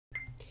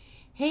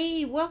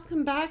Hey,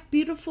 welcome back,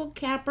 beautiful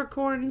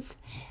Capricorns,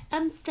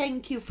 and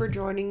thank you for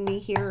joining me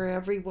here,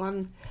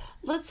 everyone.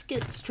 Let's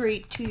get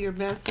straight to your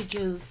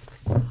messages.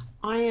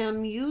 I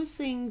am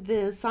using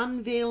this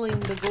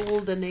Unveiling the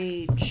Golden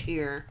Age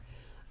here,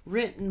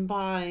 written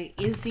by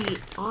Izzy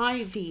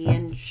Ivy,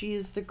 and she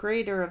is the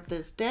creator of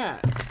this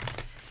deck.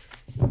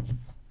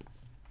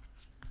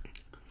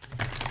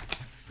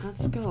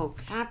 Let's go,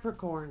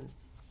 Capricorn.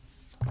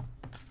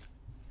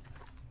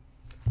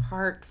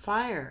 Heart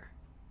Fire.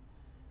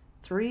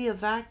 3 of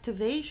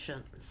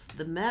activations,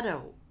 the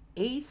Meadow,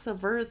 Ace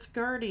of Earth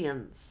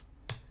Guardians,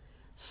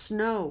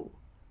 Snow,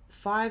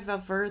 5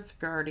 of Earth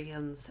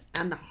Guardians,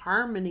 and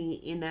Harmony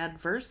in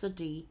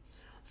Adversity,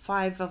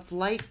 5 of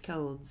Light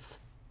Codes.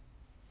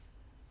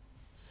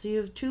 So you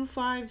have 2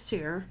 5s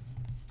here.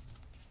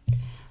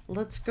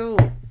 Let's go,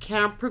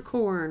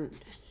 Capricorn.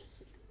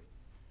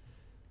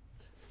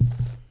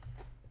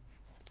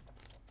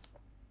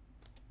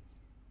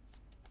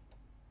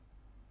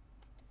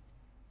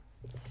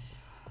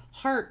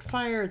 Heart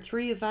Fire,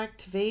 3 of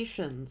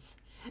activations.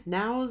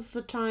 Now is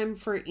the time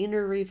for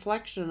inner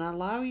reflection.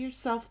 Allow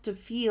yourself to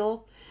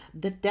feel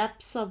the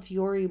depths of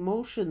your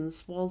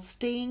emotions while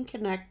staying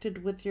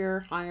connected with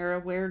your higher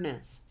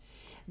awareness.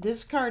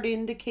 This card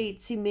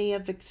indicates you may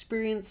have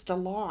experienced a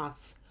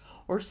loss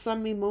or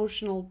some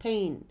emotional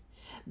pain,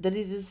 that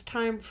it is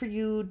time for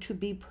you to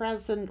be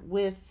present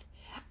with.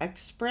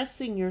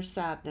 Expressing your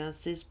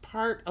sadness is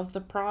part of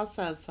the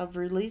process of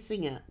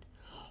releasing it.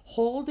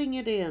 Holding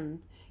it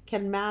in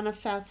can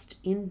manifest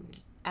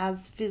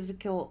as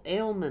physical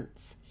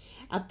ailments.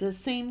 At the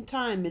same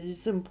time, it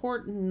is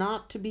important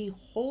not to be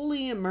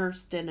wholly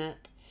immersed in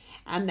it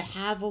and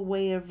have a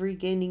way of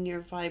regaining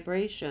your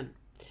vibration,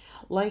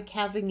 like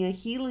having a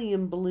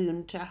helium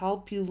balloon to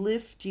help you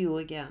lift you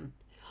again.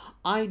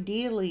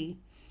 Ideally,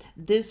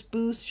 this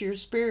boosts your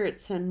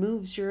spirits and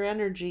moves your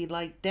energy,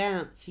 like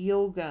dance,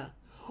 yoga,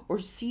 or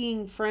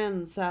seeing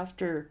friends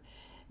after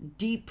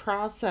deep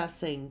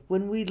processing.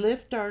 When we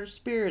lift our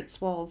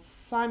spirits while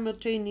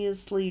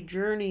simultaneously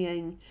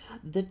journeying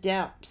the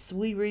depths,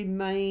 we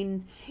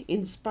remain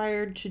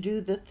inspired to do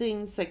the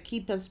things that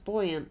keep us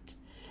buoyant.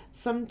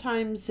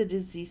 Sometimes it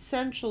is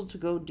essential to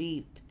go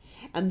deep,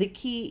 and the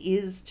key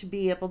is to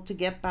be able to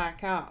get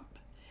back up.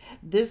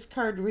 This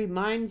card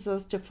reminds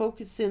us to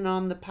focus in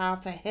on the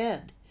path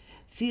ahead.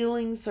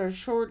 Feelings are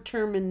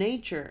short-term in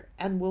nature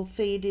and will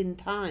fade in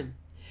time.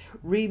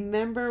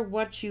 Remember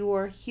what you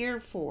are here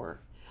for.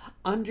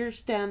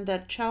 Understand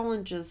that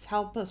challenges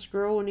help us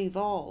grow and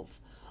evolve.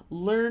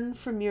 Learn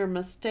from your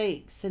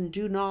mistakes and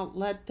do not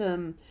let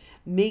them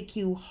make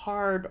you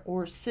hard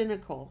or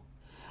cynical.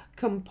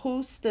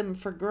 Compose them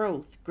for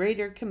growth,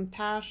 greater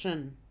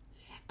compassion,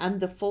 and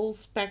the full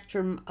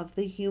spectrum of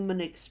the human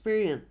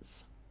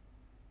experience.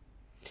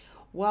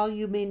 While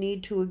you may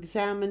need to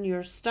examine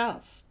your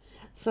stuff,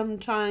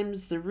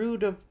 sometimes the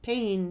root of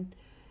pain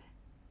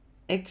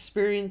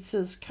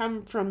experiences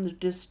come from the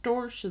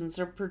distortions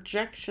or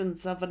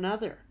projections of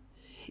another.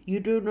 You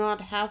do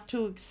not have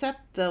to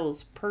accept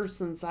those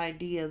person's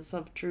ideas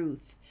of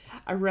truth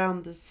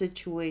around the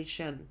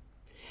situation.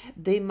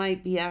 They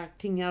might be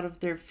acting out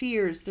of their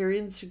fears, their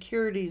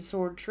insecurities,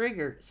 or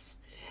triggers.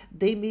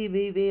 They may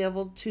be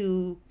able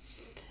to,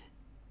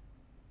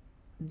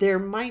 there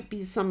might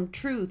be some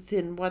truth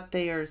in what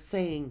they are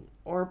saying,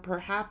 or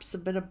perhaps a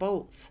bit of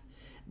both.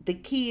 The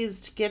key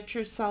is to get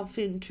yourself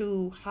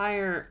into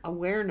higher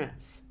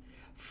awareness.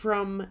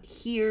 From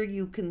here,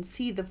 you can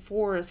see the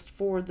forest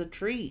for the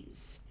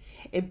trees.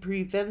 It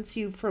prevents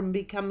you from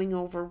becoming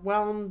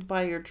overwhelmed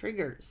by your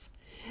triggers,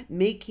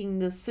 making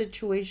the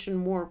situation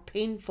more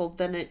painful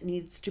than it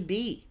needs to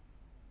be.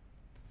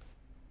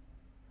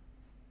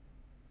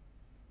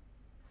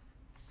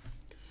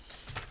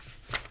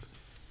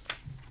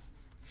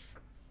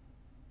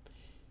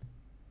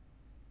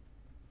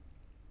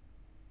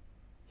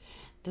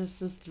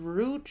 This is the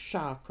root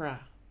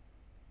chakra,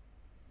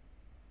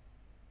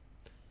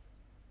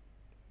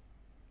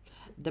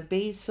 the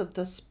base of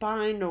the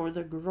spine or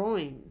the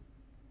groin.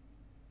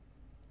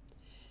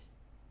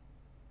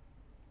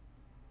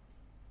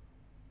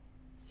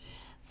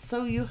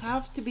 So you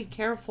have to be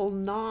careful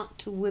not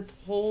to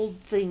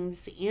withhold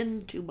things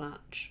in too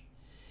much,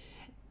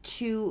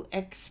 to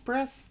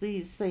express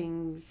these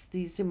things,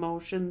 these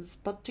emotions,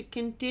 but to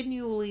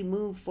continually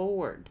move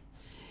forward.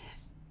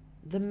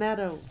 The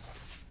Meadow.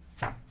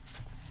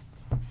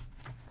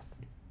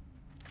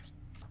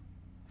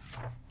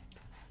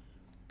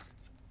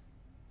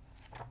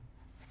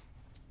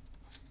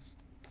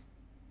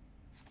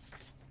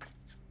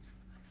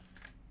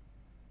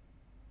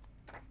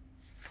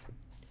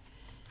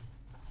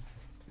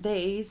 The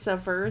Ace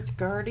of Earth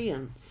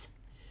Guardians.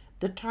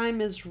 The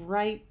time is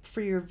ripe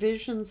for your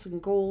visions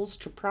and goals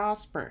to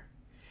prosper.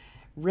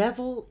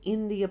 Revel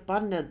in the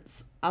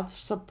abundance of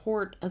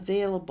support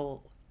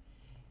available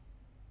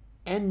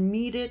and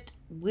meet it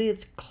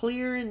with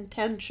clear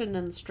intention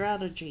and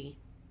strategy.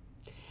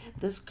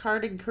 This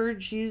card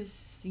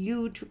encourages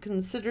you to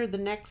consider the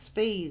next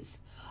phase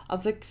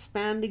of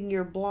expanding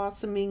your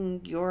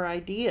blossoming your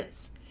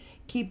ideas.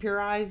 Keep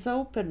your eyes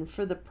open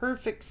for the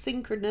perfect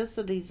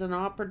synchronicities and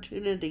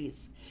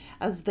opportunities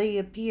as they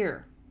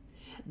appear.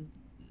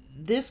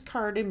 This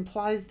card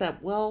implies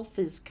that wealth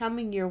is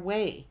coming your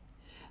way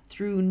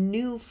through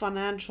new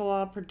financial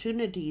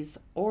opportunities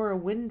or a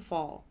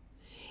windfall.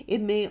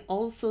 It may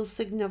also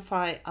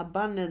signify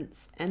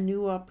abundance and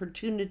new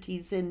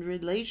opportunities in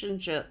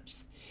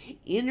relationships,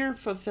 inner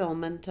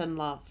fulfillment, and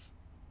love.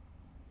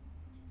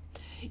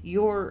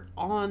 You're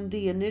on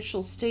the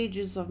initial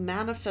stages of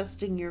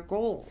manifesting your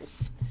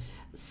goals.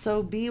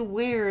 So be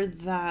aware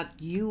that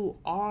you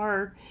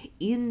are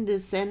in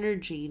this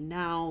energy.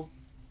 Now,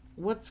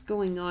 what's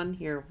going on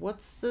here?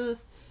 What's the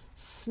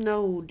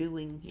snow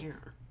doing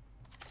here?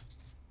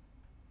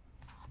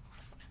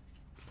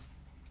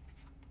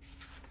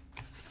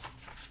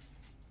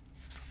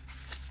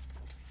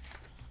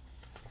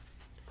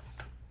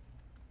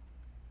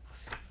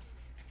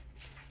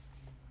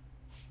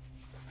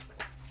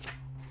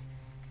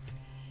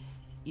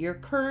 Your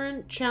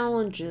current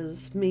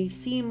challenges may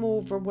seem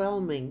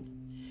overwhelming.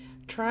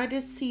 Try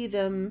to see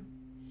them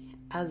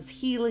as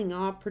healing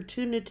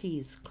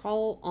opportunities.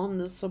 Call on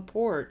the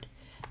support.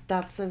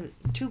 That's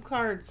two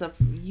cards of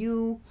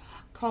you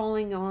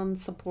calling on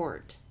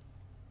support.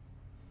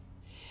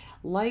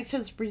 Life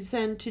has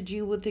presented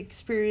you with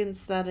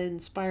experiences that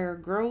inspire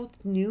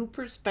growth, new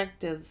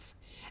perspectives,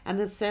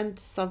 and a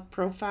sense of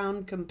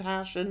profound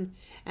compassion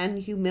and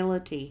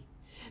humility.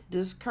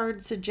 This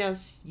card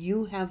suggests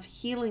you have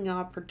healing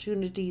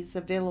opportunities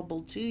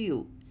available to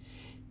you.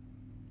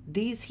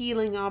 These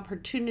healing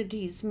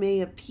opportunities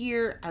may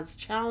appear as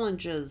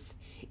challenges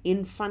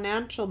in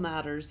financial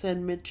matters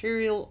and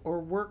material or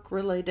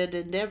work-related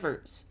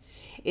endeavors.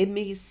 It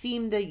may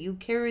seem that you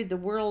carry the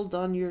world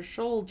on your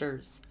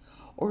shoulders,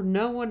 or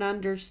no one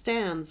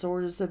understands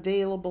or is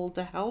available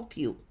to help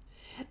you.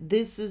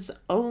 This is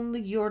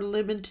only your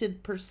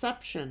limited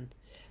perception.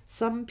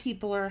 Some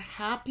people are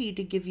happy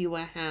to give you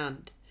a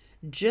hand.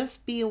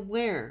 Just be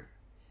aware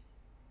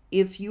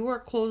if you are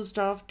closed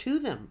off to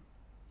them.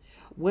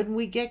 When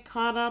we get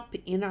caught up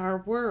in our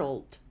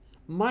world,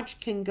 much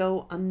can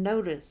go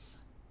unnoticed.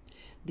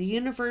 The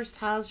universe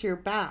has your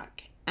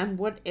back, and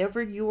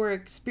whatever you are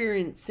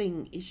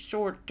experiencing is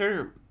short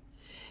term.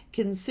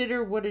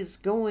 Consider what is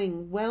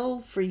going well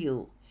for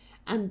you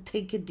and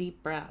take a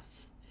deep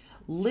breath.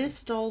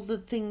 List all the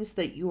things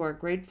that you are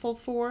grateful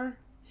for,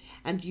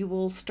 and you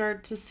will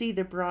start to see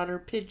the broader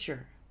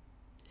picture.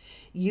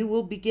 You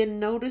will begin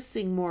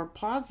noticing more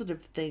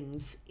positive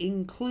things,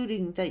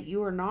 including that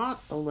you are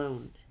not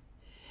alone.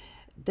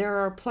 There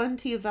are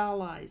plenty of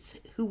allies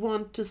who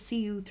want to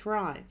see you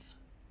thrive.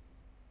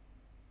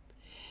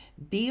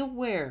 Be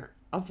aware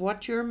of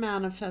what you're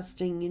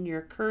manifesting in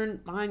your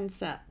current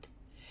mindset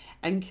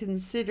and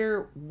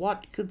consider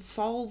what could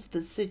solve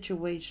the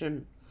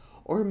situation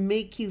or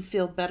make you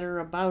feel better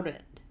about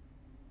it.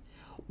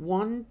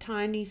 One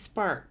tiny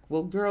spark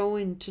will grow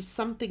into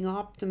something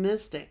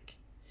optimistic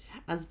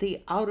as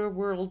the outer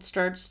world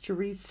starts to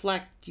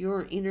reflect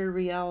your inner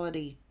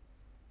reality.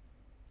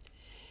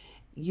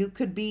 You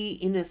could be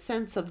in a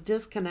sense of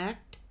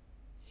disconnect,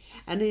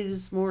 and it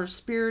is more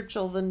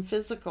spiritual than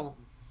physical.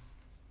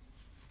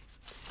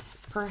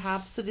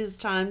 Perhaps it is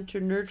time to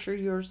nurture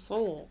your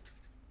soul.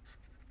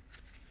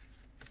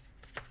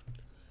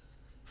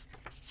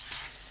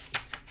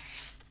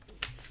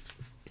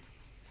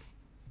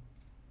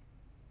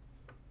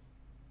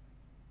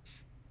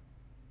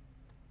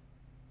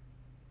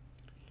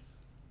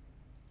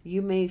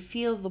 You may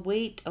feel the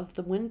weight of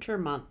the winter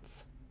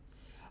months,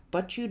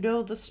 but you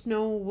know the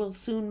snow will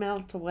soon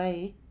melt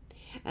away,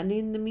 and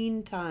in the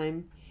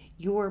meantime,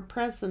 you are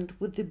present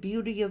with the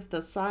beauty of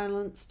the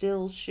silent,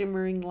 still,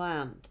 shimmering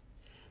land.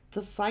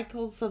 The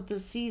cycles of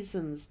the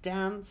seasons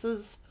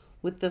dances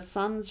with the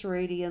sun's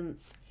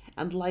radiance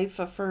and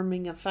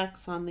life-affirming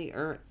effects on the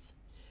earth.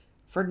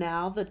 For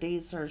now, the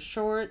days are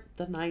short,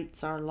 the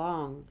nights are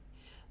long,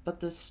 but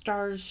the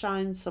stars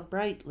shine so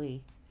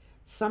brightly.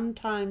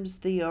 Sometimes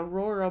the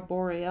aurora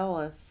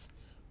borealis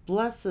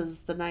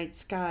blesses the night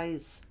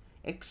skies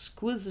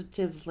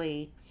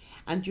exquisitively,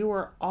 and you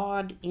are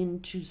awed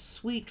into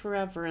sweet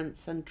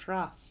reverence and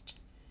trust.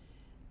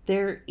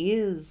 There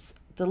is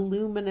the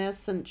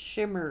luminescent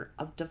shimmer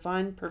of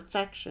divine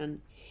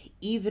perfection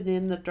even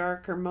in the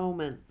darker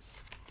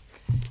moments.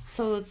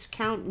 So it's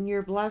counting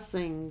your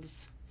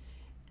blessings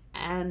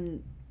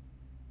and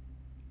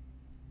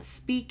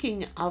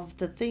speaking of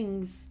the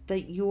things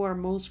that you are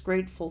most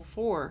grateful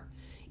for.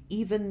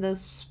 Even the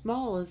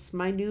smallest,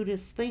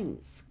 minutest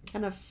things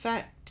can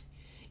affect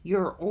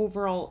your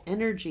overall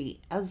energy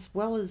as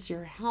well as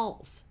your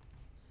health.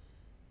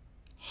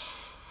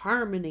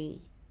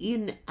 Harmony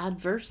in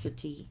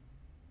adversity.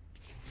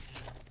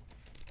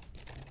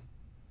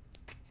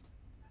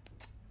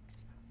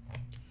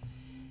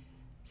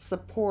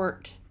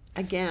 Support.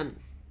 Again,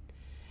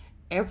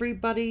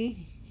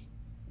 everybody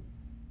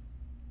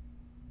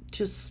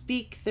to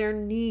speak their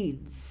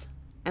needs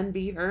and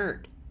be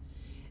heard.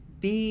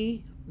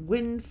 Be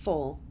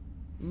mindful,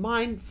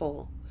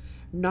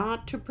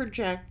 not to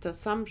project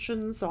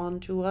assumptions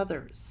onto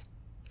others.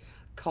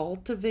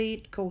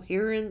 Cultivate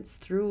coherence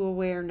through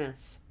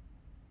awareness.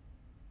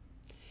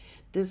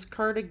 This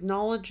card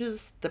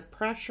acknowledges the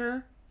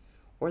pressure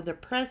or the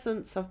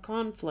presence of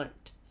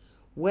conflict,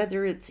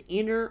 whether it's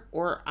inner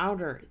or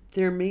outer.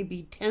 There may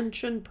be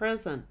tension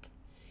present,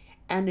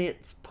 and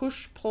its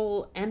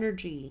push-pull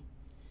energy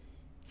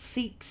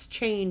seeks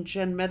change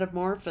and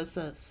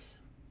metamorphosis.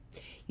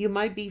 You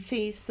might be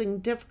facing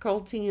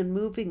difficulty in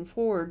moving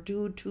forward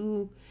due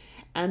to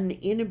an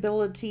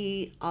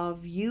inability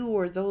of you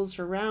or those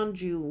around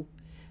you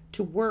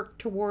to work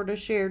toward a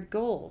shared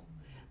goal.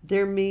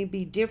 There may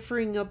be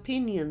differing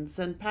opinions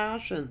and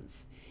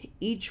passions,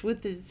 each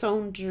with its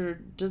own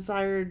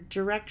desired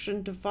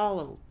direction to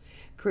follow.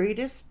 Create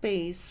a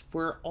space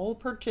where all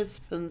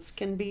participants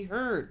can be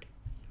heard,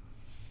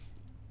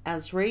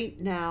 as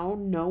right now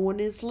no one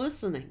is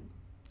listening.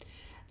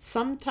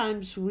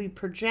 Sometimes we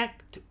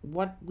project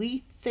what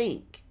we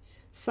think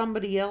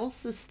somebody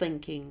else is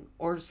thinking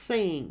or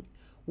saying,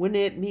 when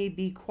it may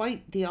be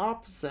quite the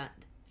opposite,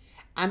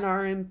 and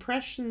our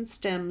impression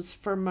stems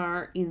from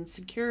our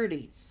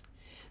insecurities.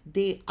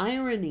 The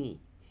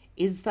irony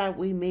is that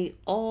we may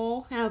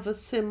all have a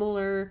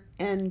similar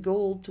end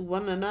goal to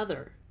one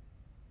another.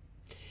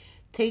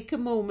 Take a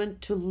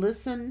moment to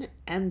listen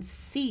and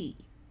see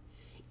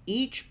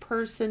each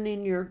person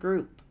in your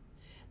group.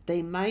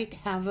 They might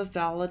have a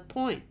valid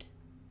point,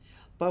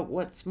 but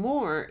what's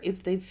more,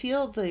 if they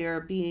feel they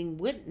are being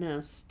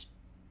witnessed,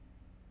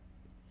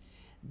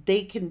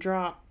 they can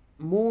drop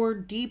more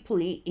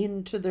deeply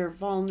into their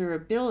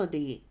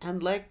vulnerability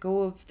and let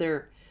go of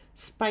their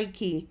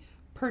spiky,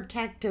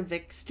 protective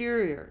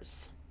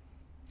exteriors.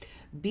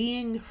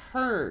 Being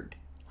heard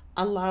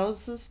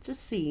allows us to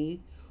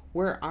see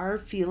where our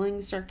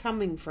feelings are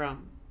coming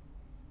from.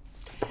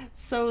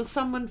 So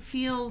someone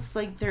feels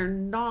like they're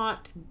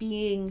not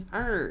being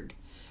heard,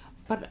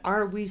 but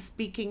are we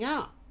speaking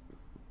up?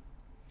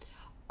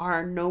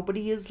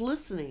 Nobody is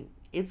listening.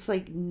 It's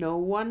like no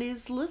one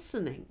is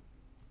listening.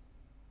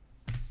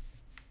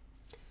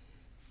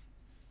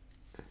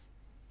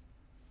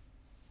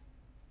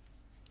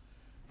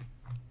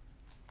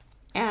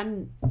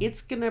 And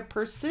it's going to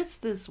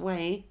persist this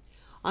way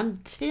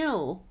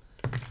until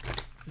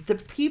the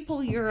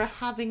people you're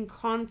having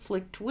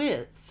conflict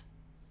with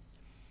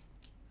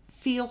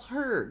feel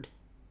heard.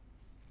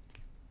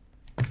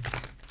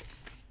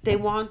 They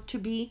want to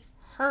be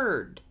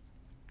heard.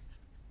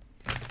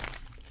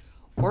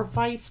 Or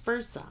vice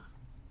versa.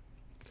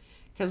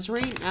 Because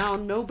right now,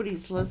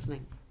 nobody's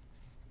listening.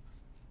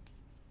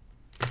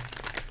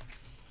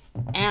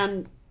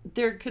 And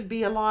there could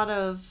be a lot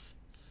of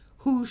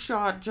who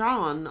shot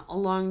John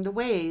along the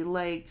way,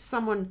 like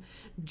someone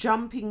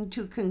jumping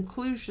to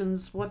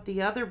conclusions what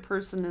the other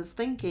person is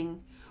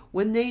thinking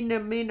when they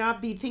may not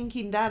be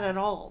thinking that at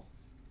all.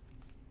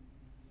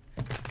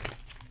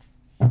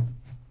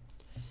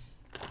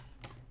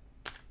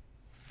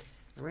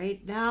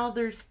 Right now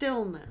there's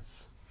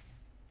stillness.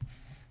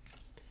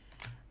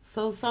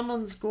 So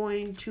someone's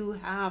going to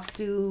have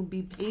to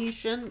be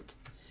patient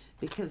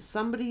because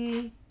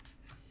somebody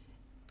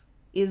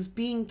is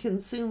being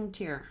consumed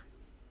here.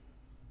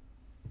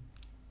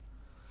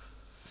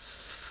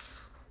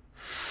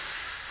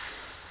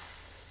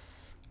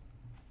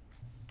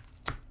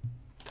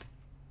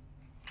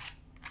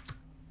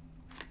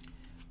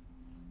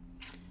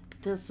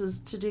 This is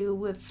to do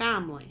with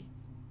family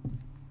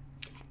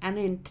and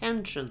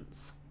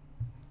intentions.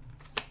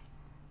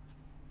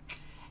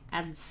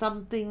 And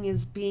something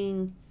is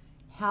being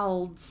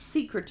held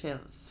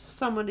secretive.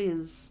 Someone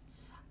is,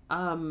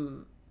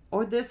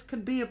 or this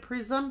could be a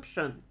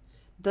presumption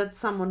that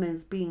someone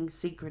is being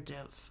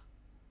secretive.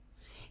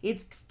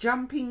 It's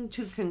jumping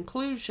to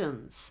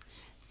conclusions,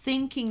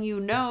 thinking you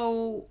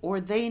know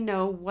or they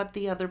know what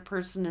the other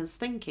person is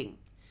thinking,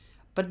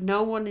 but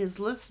no one is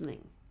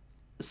listening.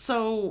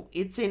 So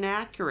it's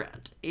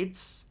inaccurate.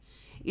 It's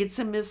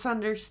a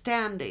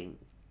misunderstanding.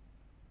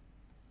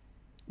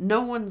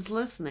 No one's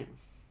listening.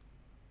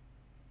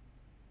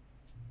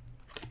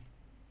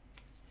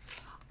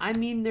 I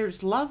mean,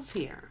 there's love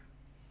here.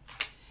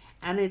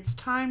 And it's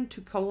time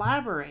to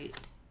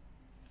collaborate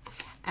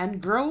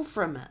and grow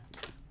from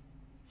it.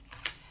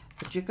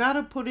 But you got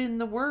to put in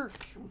the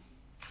work.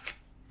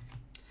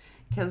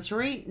 Because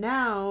right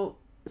now,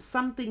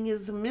 something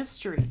is a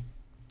mystery.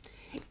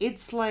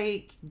 It's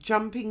like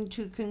jumping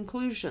to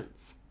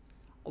conclusions.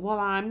 Well,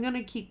 I'm going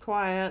to keep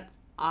quiet.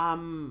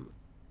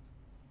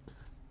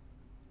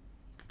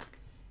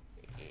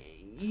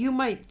 You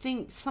might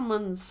think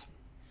someone's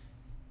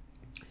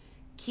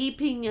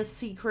keeping a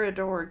secret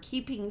or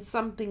keeping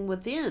something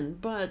within,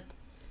 but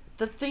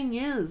the thing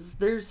is,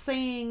 they're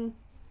saying,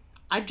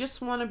 I just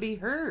want to be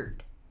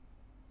heard.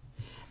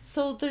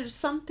 So there's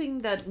something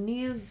that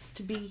needs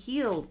to be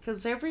healed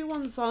because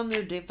everyone's on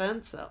their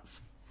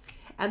defensive.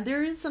 And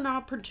there is an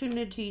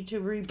opportunity to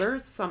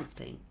rebirth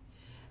something.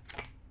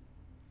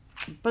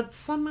 But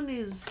someone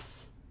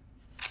is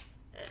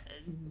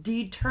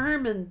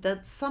determined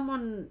that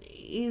someone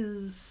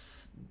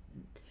is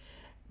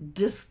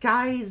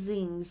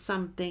disguising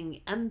something,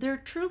 and they're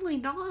truly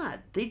not.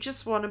 They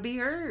just want to be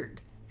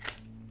heard.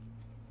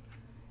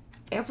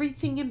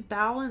 everything in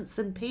balance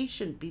and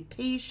patient. Be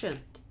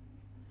patient.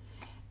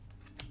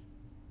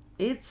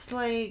 It's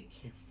like,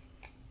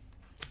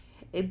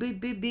 it'd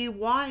be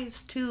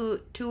wise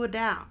to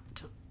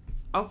adapt.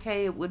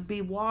 Okay, it would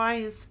be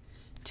wise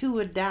to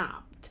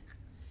adapt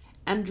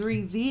and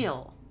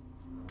reveal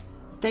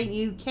that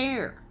you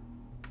care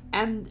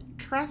and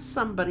trust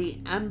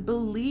somebody and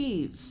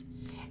believe.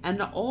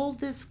 And all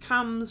this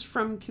comes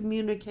from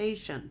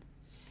communication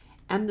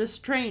and the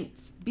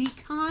strength. Be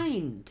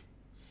kind.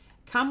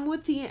 Come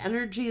with the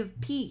energy of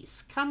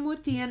peace. Come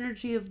with the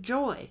energy of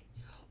joy.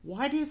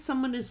 Why does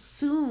someone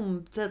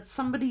assume that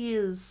somebody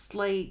is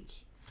like...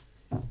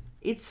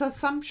 It's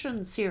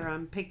assumptions here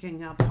I'm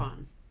picking up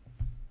on.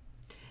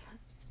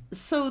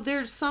 So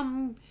there's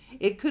some...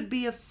 It could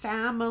be a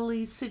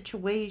family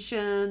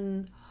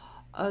situation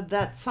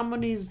that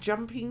someone is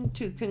jumping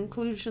to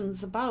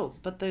conclusions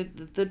about. But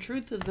the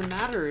truth of the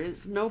matter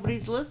is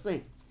nobody's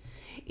listening.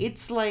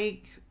 It's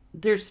like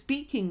they're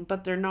speaking,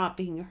 but they're not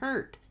being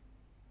heard.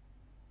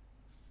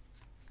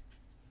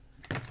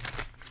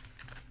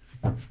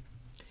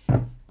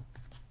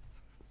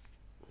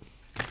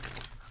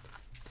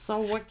 So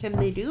what can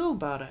they do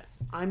about it?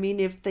 I mean,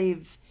 if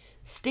they've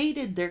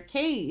stated their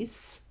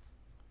case,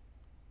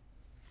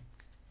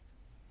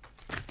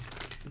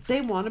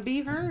 they want to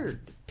be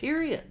heard,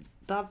 period.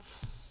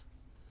 That's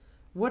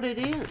what it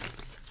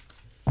is.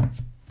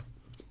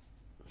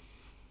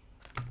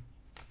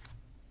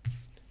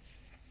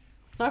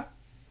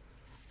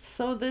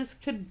 So this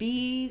could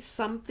be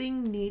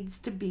something needs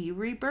to be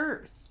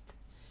rebirthed.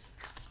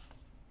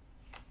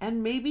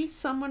 And maybe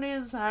someone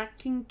is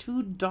acting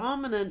too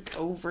dominant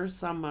over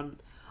someone.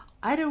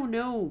 I don't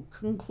know.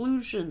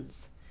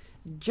 Conclusions.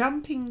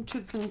 Jumping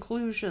to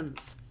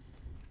conclusions.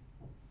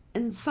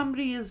 And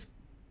somebody is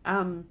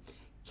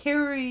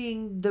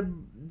carrying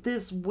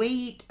this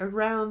weight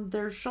around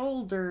their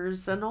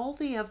shoulders, and all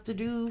they have to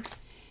do,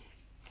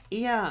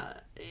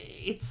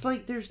 it's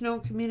like there's no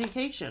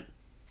communication.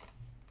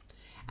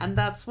 And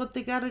that's what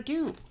they gotta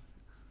do.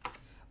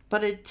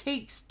 But it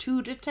takes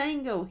two to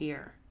tango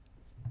here.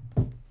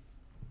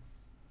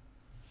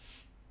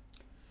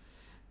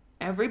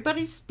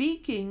 Everybody's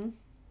speaking,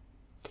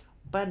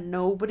 but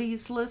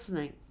nobody's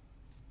listening.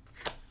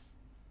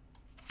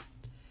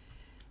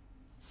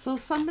 So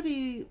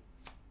somebody...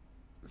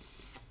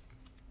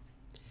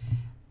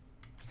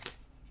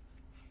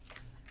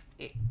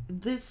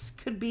 This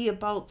could be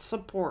about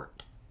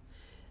support.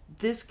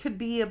 This could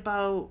be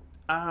about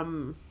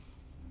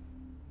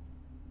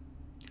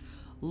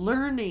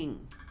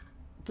learning.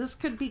 This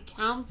could be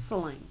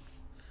counseling.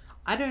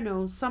 I don't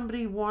know,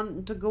 somebody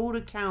wanting to go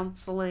to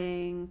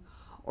counseling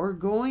or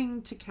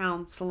going to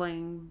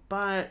counseling,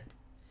 but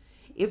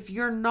if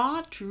you're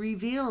not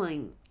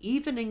revealing,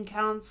 even in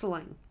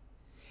counseling,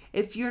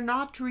 if you're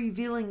not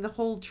revealing the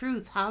whole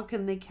truth, how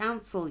can they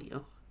counsel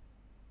you?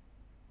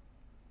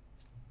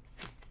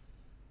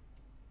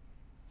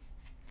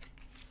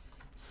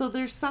 So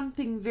there's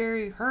something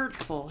very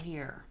hurtful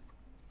here.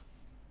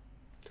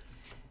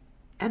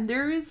 And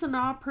there is an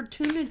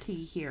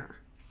opportunity here.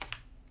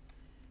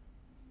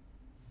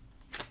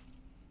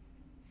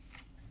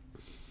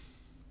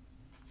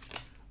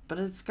 But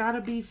it's got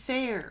to be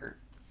fair.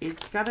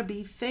 It's got to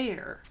be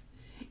fair.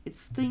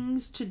 It's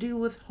things to do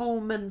with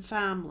home and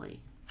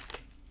family.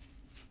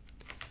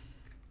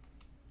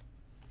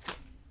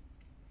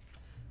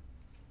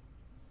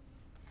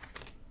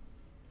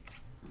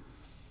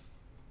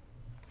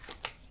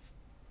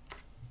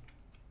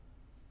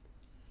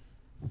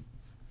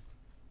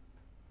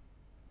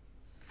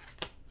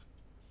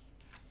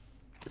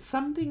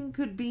 Something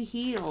could be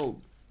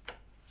healed.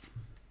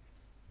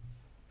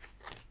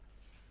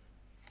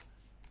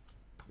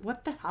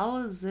 What the hell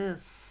is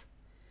this?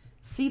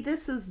 See,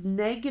 this is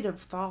negative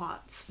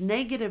thoughts,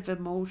 negative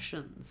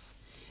emotions.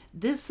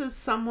 This is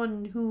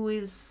someone who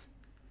is...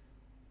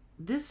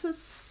 This is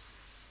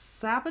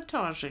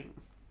sabotaging.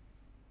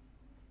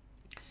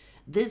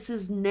 This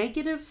is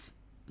negative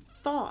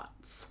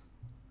thoughts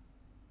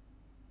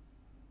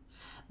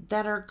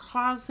that are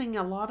causing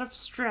a lot of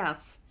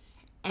stress,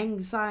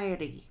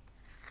 anxiety.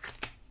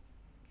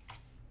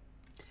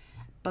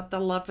 But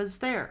the love is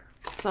there.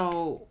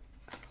 So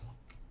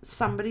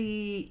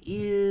somebody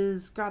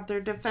is got their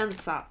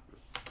defense up.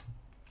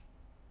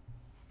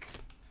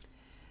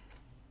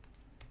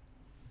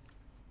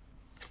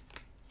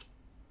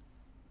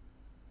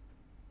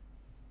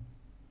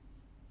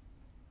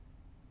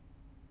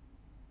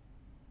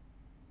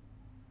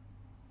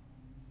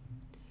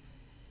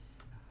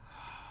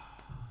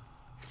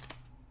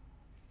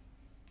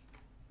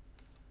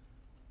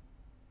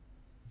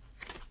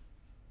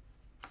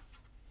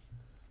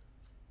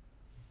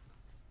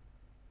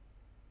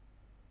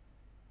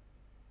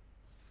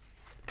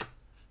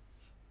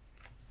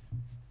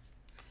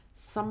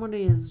 Someone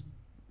is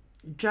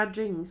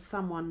judging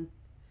someone,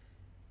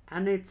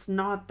 and it's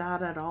not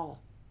that at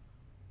all.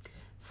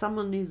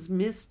 Someone is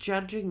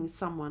misjudging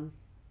someone.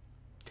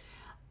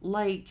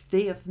 Like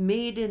they have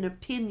made an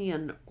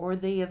opinion or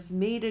they have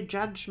made a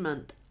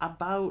judgment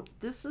about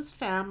this is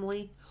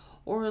family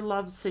or a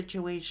love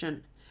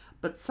situation,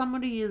 but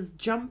somebody is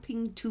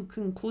jumping to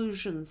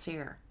conclusions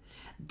here.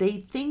 They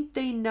think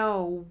they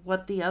know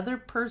what the other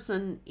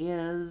person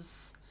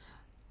is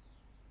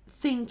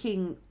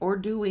thinking or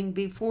doing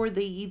before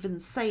they even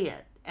say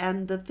it.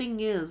 And the thing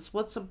is,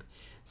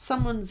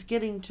 someone's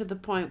getting to the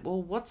point,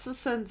 well, what's the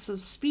sense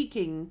of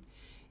speaking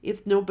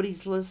if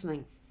nobody's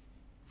listening?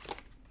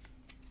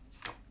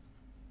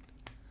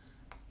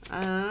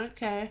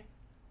 Okay.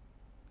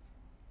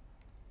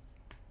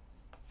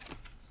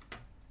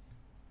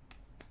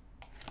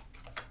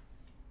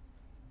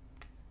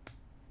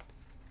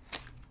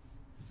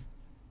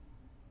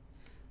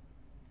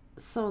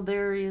 So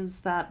there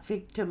is that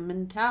victim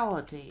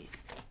mentality.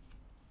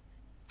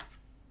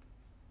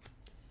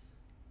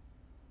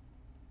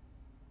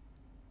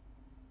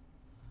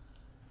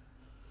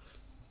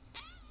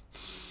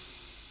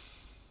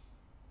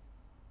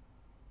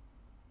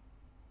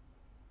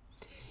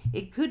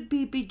 It could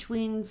be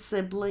between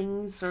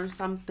siblings or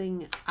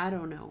something, I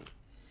don't know.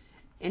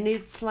 And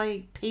it's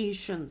like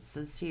patience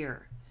is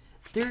here.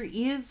 There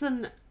is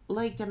an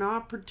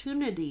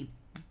opportunity,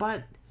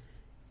 but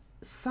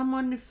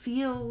someone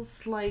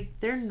feels like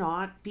they're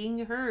not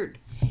being heard.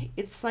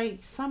 It's like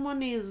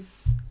someone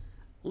is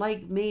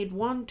made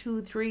 1,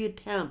 2, 3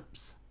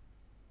 attempts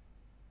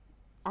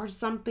or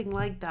something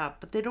like that,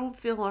 but they don't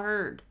feel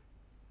heard.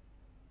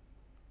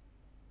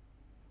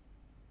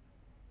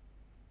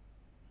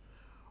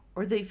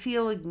 Or they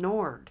feel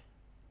ignored.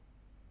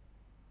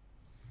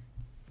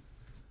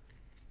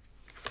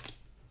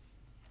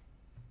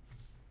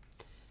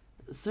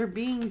 So they're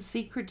being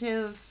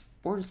secretive,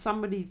 or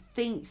somebody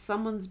thinks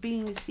someone's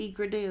being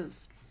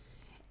secretive,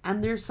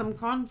 and there's some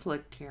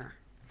conflict here.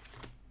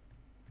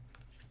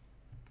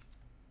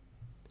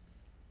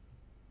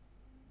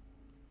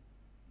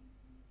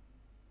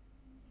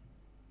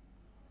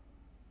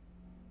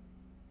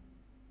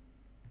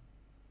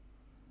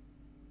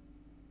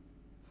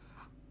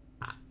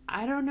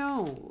 I don't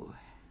know.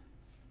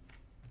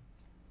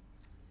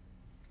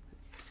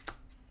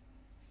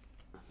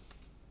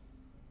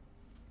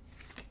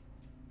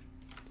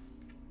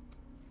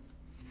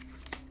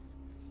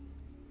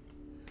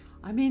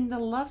 I mean, the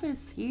love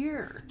is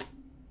here.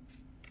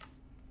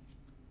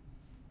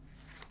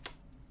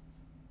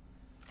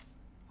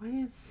 Why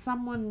is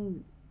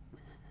someone...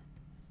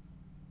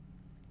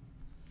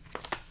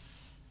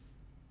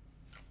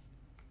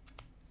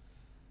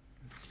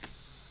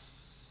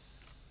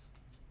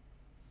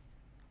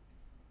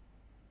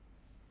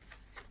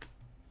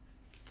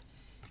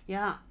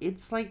 Yeah,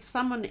 it's like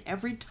someone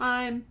every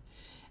time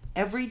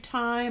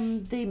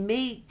they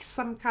make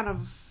some kind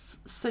of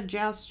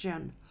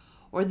suggestion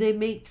or they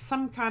make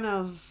some kind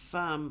of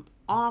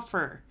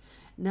offer.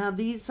 Now,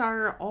 these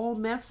are all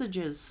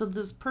messages. So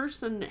this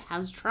person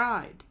has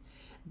tried.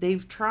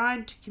 They've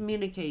tried to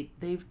communicate.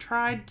 They've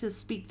tried to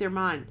speak their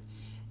mind.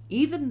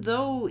 Even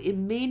though it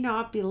may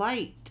not be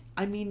liked.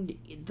 I mean,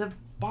 the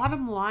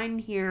bottom line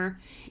here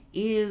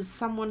is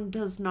someone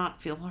does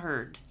not feel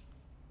heard.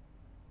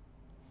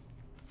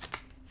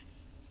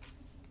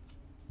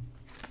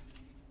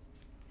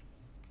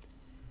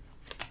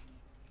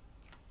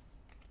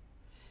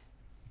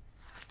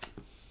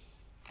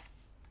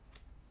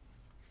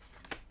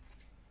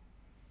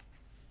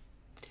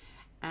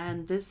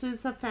 And this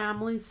is a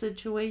family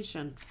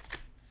situation.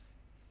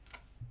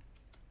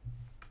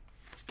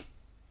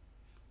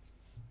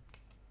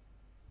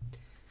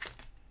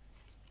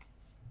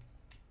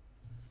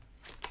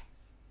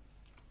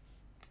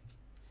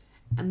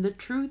 And the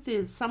truth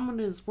is, someone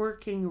is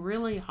working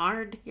really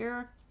hard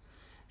here.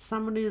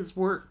 Someone has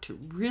worked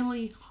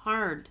really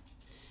hard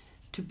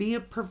to be a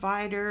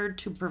provider,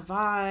 to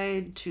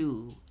provide,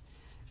 to,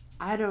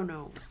 I don't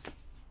know,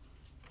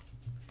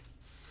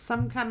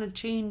 some kind of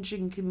change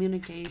in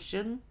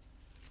communication.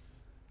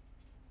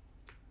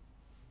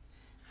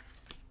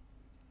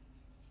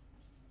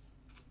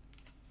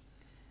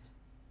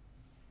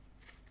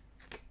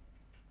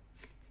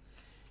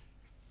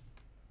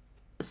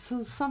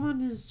 So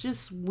someone is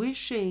just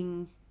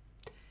wishing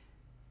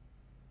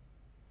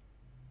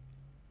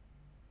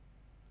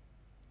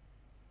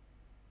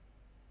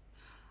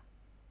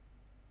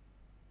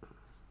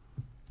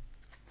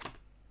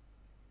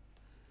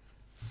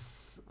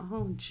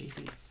oh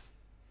jeez.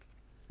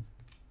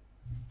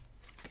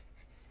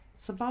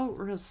 It's about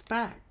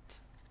respect.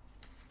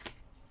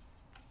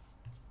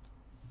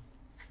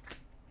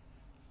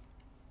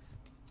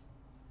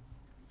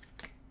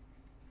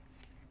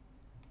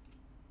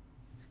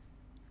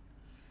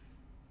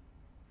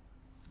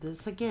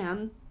 This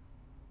again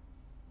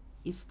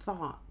is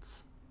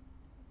thoughts.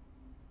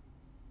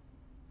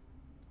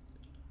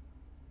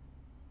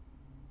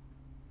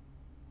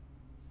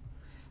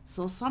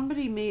 So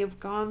somebody may have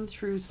gone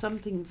through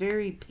something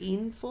very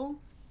painful.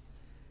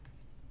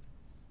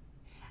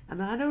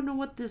 And I don't know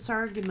what this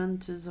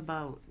argument is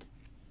about.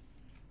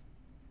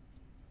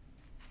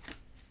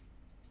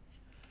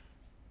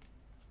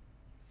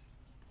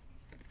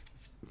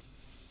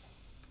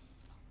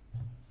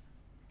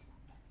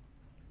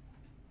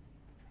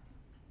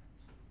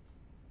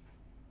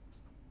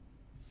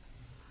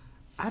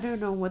 I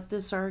don't know what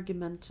this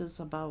argument is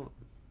about.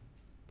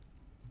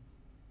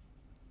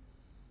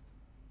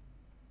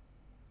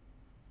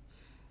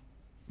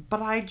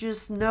 But I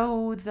just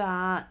know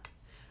that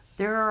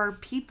there are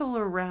people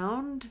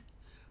around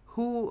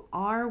who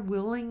are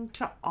willing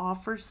to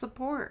offer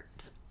support.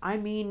 I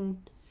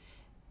mean,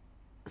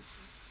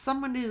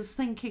 someone is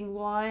thinking,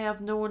 well, I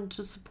have no one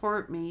to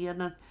support me,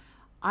 and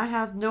I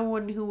have no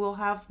one who will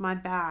have my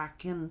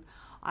back. And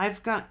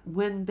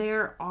when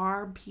there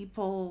are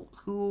people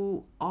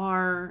who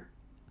are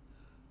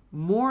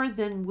more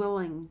than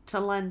willing to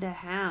lend a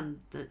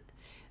hand, that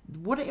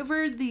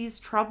whatever these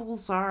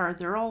troubles are,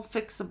 they're all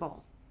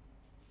fixable.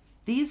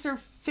 These are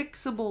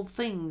fixable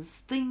things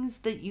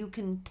that you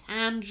can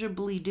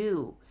tangibly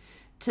do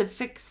to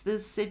fix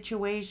this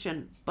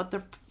situation.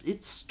 But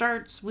it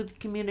starts with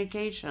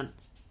communication.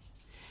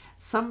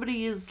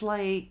 Somebody is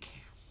like,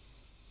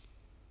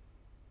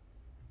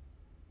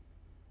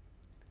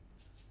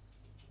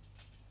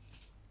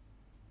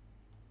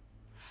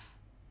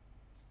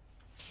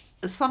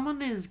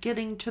 someone is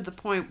getting to the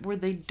point where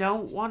they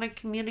don't want to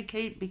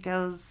communicate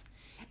because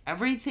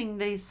everything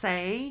they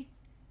say,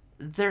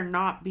 they're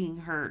not being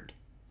heard.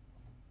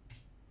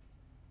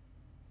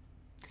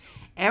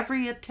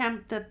 Every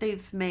attempt that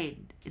they've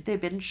made, they've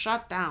been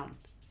shut down.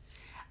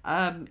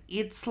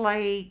 It's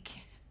like,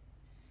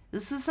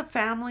 this is a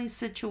family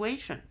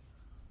situation.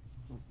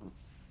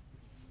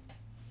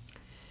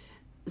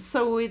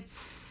 So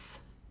it's,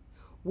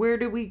 where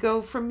do we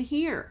go from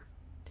here?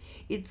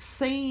 It's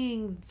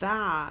saying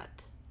that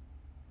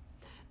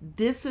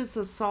this is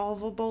a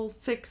solvable,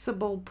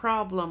 fixable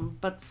problem,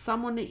 but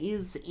someone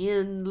is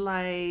in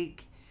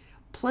like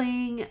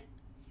playing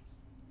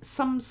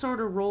some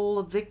sort of role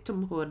of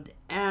victimhood,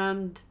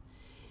 and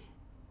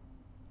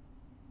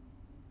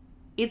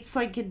it's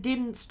like it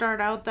didn't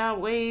start out that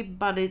way,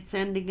 but it's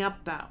ending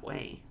up that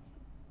way.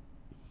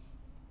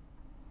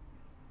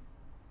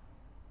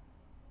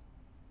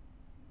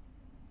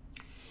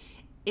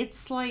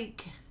 It's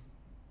like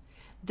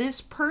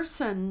this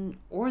person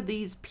or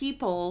these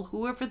people,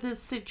 whoever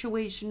this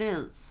situation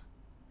is,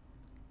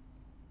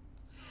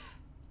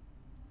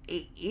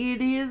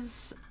 it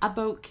is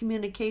about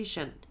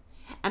communication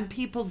and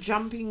people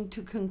jumping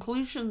to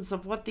conclusions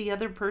of what the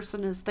other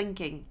person is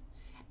thinking,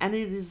 and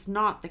it is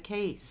not the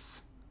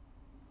case.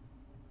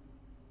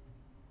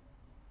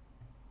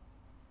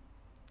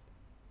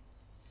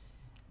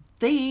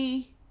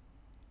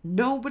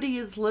 Nobody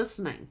is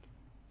listening.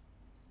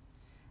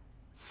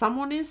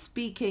 Someone is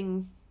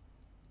speaking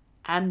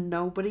and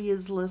nobody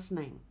is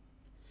listening.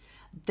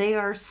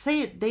 They've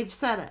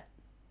said it.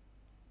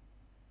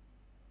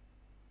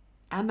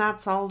 And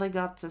that's all they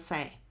got to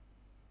say.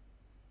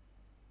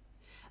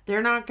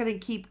 They're not going to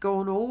keep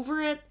going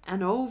over it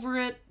and over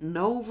it and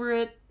over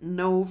it and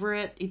over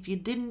it. If you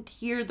didn't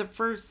hear the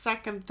first,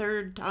 second,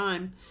 third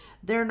time,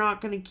 they're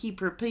not going to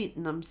keep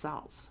repeating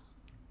themselves.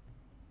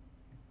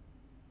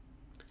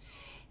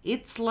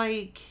 It's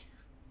like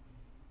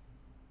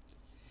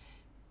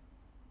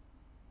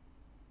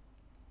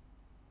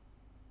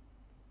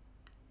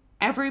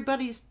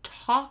everybody's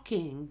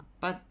talking,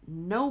 but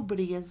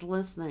nobody is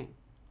listening.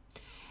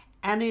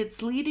 And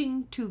it's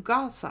leading to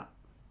gossip.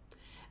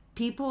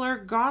 People are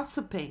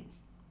gossiping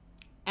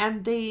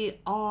and they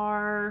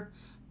are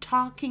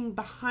talking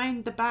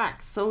behind the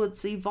back. So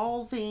it's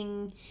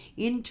evolving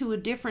into a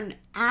different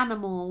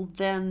animal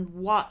than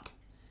what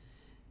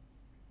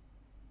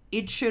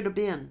it should have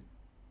been.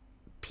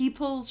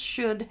 People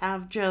should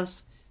have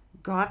just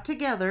got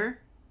together,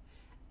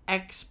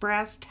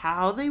 expressed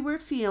how they were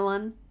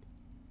feeling.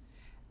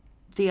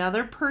 The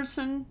other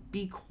person,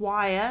 be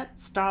quiet,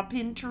 stop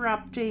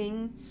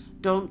interrupting,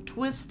 don't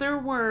twist their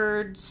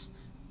words,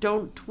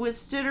 don't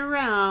twist it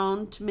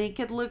around to make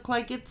it look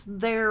like it's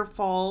their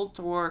fault,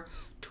 or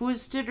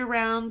twist it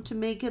around to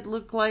make it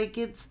look like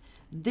it's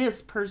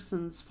this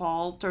person's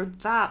fault or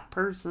that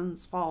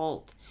person's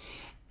fault.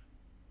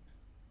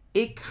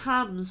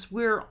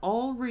 We're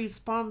all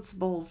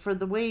responsible for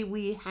the way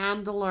we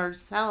handle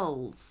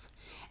ourselves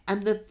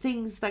and the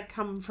things that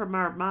come from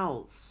our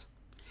mouths.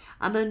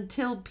 And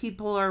until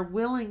people are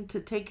willing to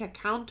take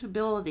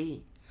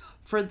accountability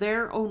for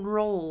their own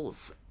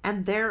roles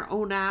and their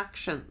own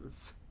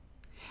actions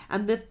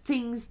and the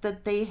things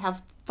that they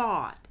have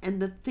thought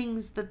and the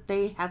things that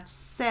they have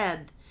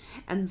said,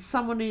 and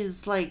someone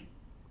is like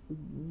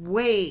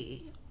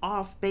way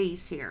off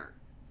base here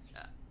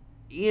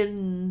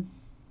in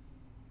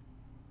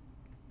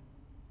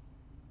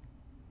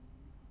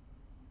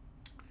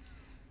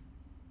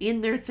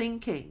their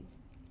thinking,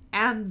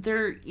 and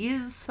there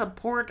is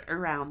support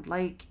around,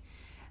 like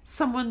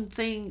someone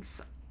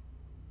thinks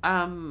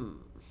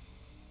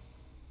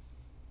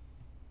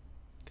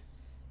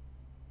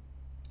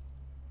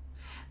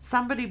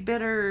somebody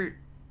better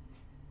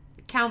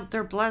count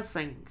their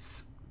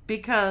blessings,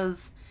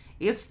 because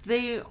if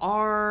they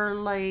are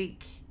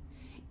like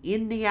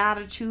in the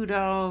attitude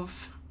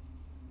of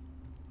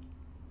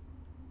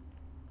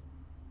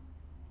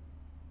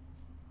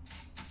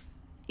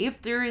if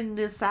they're in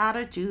this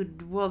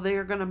attitude, well,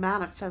 they're going to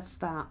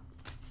manifest that.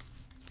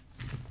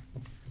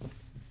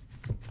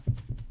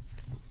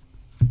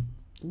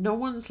 No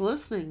one's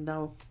listening,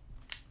 though.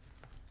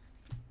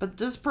 But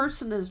this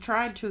person has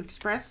tried to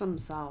express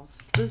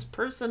himself. This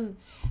person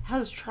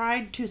has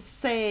tried to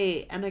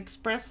say and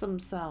express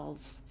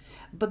themselves,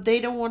 but they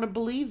don't want to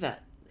believe it.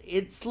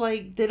 It's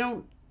like they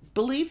don't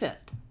believe it.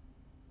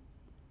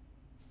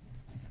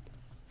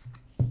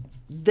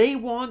 They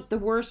want the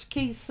worst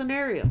case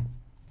scenario.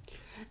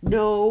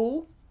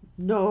 No,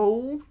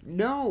 no,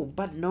 no.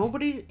 But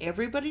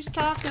everybody's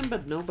talking,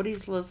 but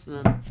nobody's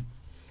listening.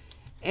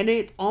 And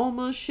it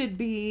almost should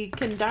be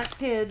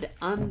conducted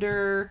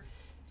under,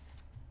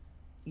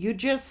 you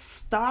just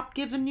stop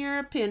giving your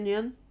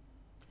opinion.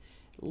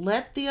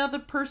 Let the other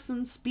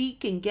person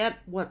speak and get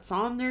what's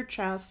on their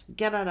chest.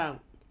 Get it out.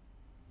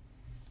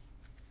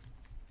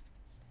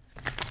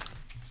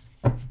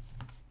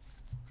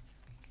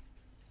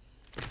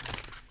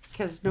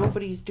 Because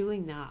nobody's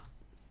doing that.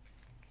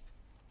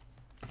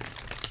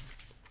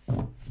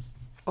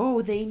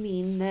 Oh, they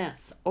mean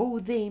this. Oh,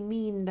 they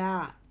mean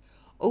that.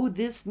 Oh,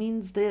 this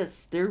means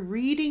this. They're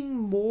reading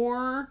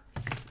more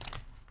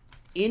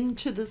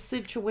into the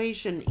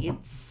situation.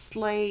 It's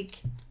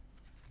like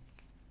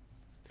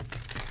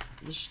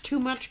there's too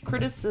much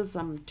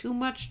criticism, too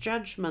much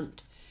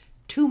judgment,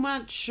 too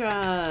much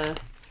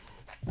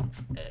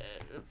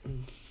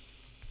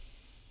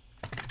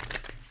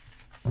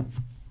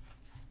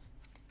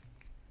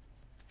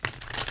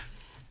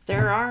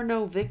there are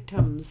no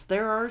victims,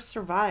 there are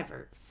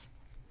survivors.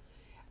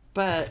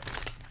 But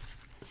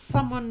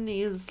someone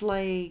is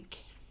like,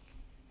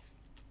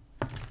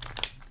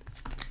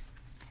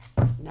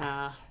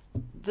 nah,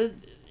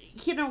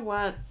 you know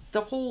what,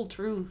 the whole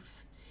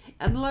truth,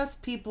 unless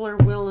people are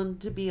willing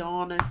to be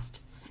honest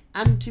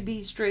and to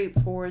be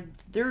straightforward,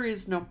 there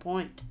is no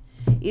point.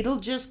 It'll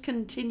just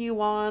continue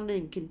on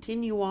and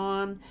continue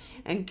on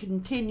and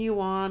continue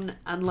on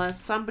unless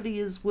somebody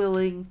is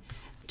willing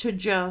to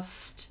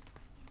just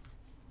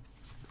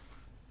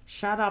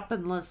shut up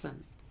and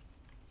listen.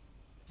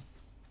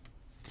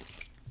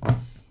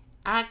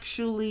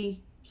 Actually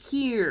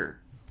hear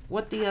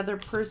what the other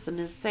person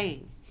is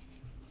saying.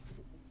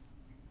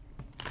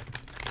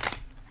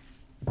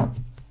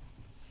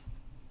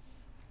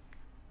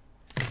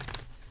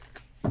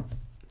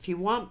 If you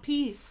want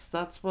peace,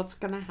 that's what's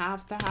going to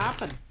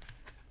happen.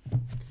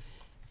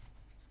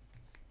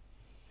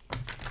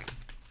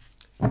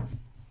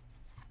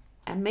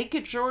 And make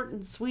it short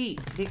and sweet,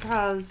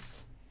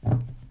 because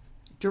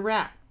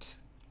direct.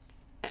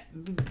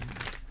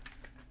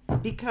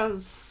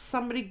 Because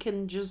somebody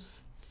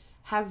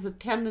has a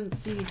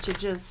tendency to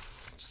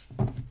just,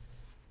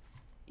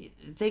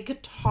 they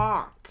could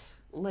talk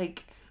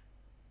like,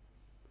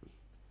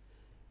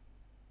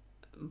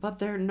 but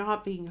they're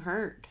not being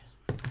heard.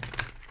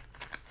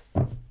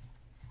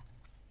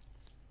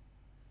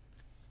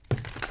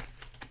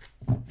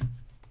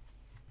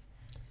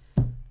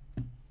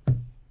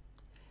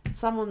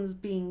 Someone's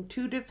being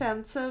too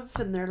defensive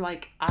and they're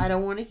like, I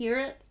don't want to hear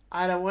it.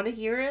 I don't want to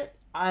hear it.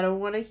 I don't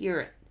want to hear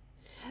it.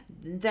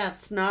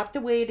 That's not the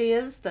way it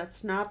is.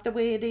 That's not the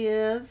way it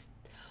is.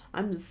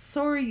 I'm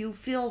sorry you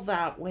feel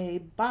that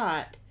way,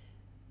 but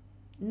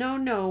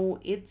no,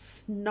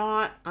 it's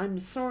not. I'm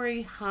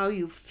sorry how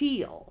you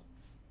feel.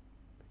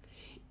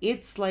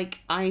 It's like,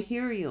 I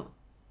hear you.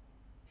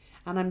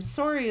 And I'm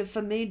sorry if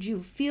I made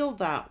you feel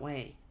that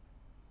way.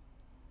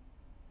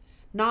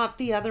 Not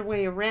the other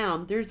way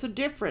around. There's a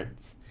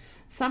difference.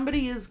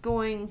 Somebody is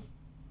going,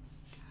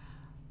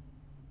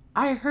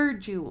 I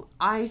heard you.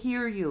 I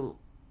hear you.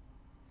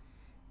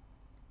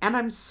 And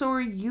I'm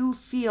sorry you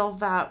feel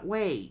that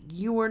way.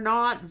 You are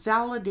not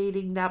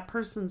validating that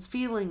person's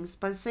feelings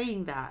by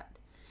saying that.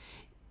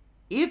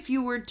 If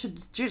you were to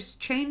just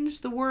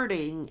change the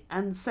wording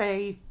and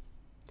say,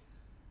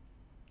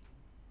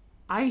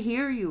 I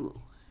hear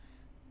you.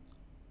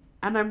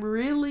 And I'm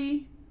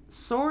really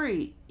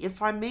sorry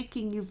if I'm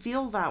making you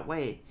feel that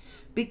way.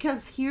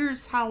 Because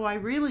here's how I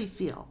really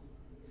feel.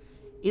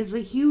 Is a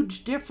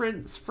huge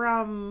difference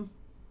from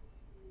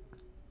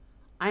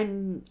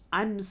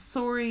I'm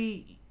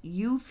sorry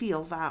you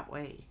feel that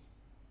way.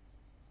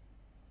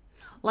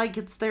 Like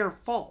it's their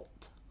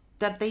fault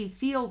that they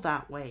feel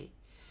that way.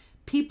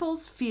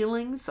 People's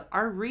feelings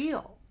are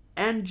real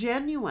and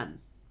genuine.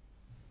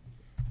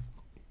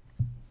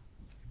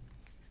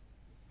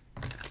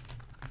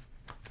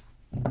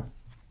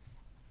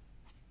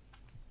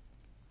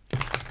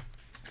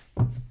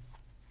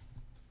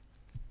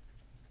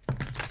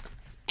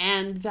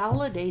 And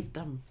validate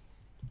them.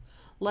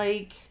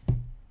 Like,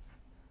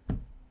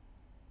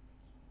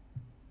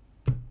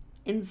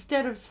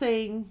 instead of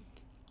saying,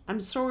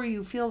 I'm sorry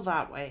you feel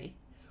that way,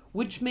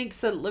 which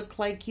makes it look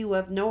like you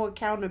have no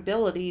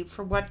accountability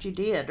for what you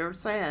did or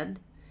said,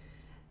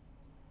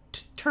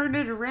 turn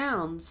it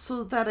around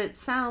so that it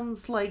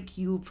sounds like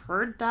you've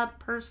heard that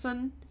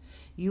person,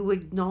 you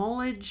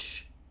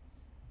acknowledge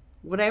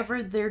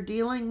whatever they're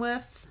dealing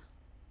with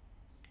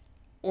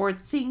or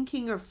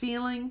thinking or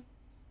feeling,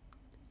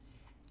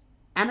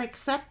 and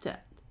accept it.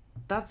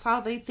 That's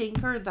how they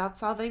think or that's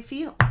how they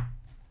feel.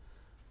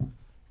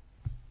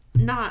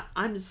 Not,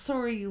 I'm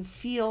sorry you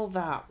feel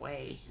that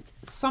way.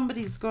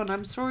 somebody's going,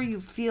 I'm sorry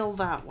you feel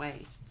that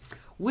way,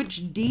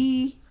 which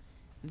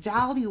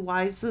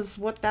devaluizes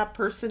what that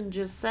person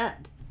just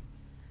said.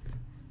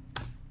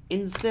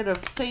 Instead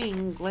of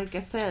saying, like I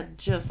said,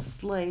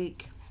 just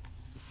like,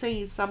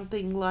 say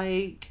something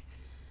like,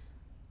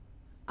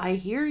 I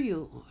hear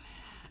you.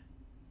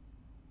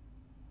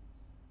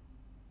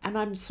 And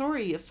I'm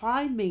sorry if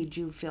I made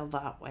you feel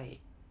that way.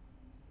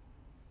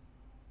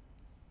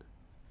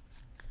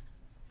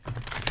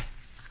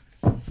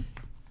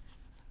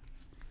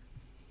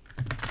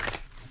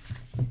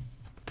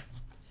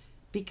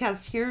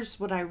 Because here's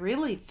what I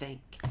really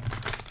think.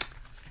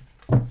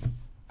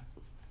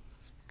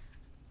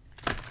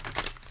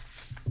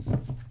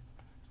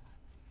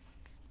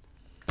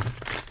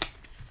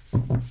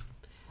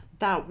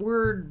 That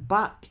word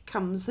but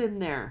comes in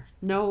there.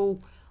 No,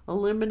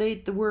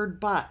 eliminate the word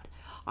but.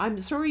 I'm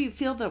sorry you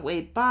feel that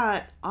way,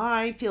 but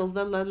I feel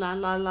la la la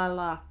la la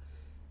la.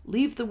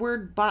 Leave the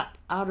word but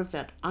out of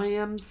it. I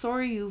am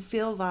sorry you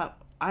feel that.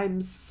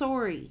 I'm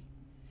sorry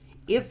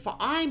if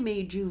I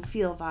made you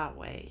feel that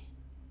way.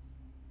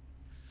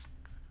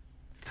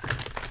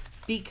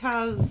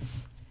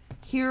 Because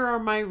here are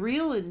my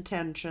real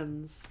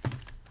intentions.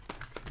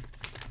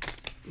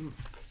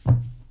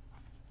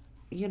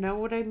 You know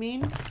what I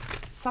mean?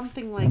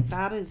 Something like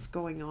that is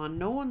going on.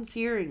 No one's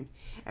hearing.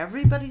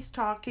 Everybody's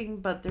talking,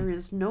 but there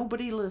is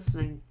nobody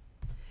listening.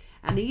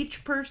 And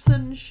each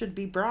person should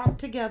be brought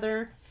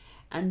together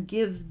and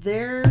give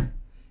their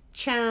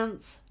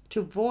chance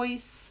to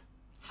voice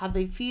how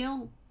they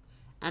feel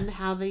and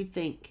how they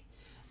think.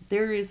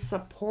 There is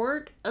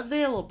support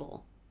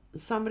available.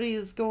 Somebody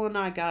is going,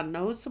 I got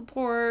no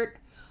support.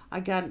 I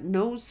got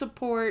no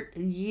support.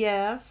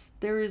 Yes,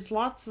 there is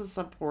lots of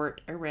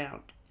support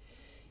around.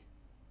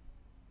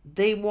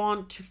 They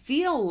want to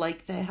feel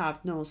like they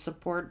have no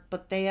support,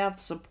 but they have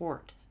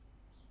support.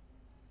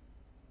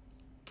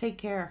 Take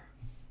care.